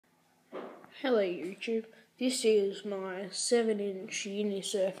Hello YouTube, this is my 7-inch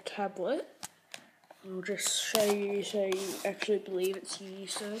Unisurf tablet. I'll just show you so you actually believe it's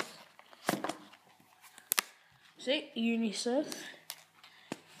Unisurf. See, Unisurf.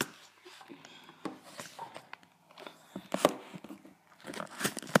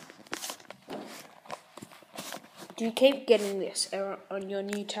 Do you keep getting this error on your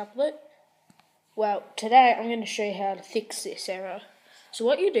new tablet? Well, today I'm going to show you how to fix this error. So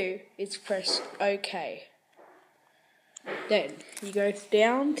what you do is press OK. Then you go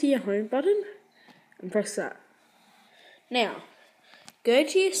down to your home button and press that. Now, go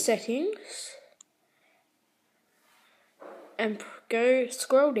to your settings and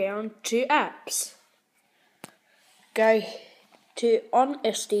scroll down to apps. Go to on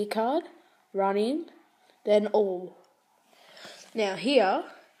SD card, running, then all. Now here,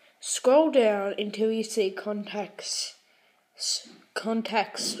 scroll down until you see contact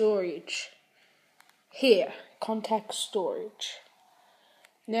storage. Here, contact storage.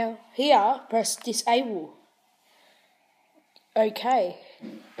 Now here, press disable. Okay.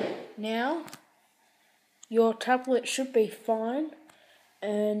 Now your tablet should be fine,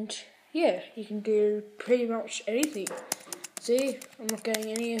 and yeah, you can do pretty much anything. See, I'm not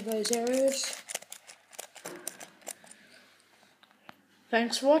getting any of those errors.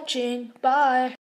 Thanks for watching. Bye.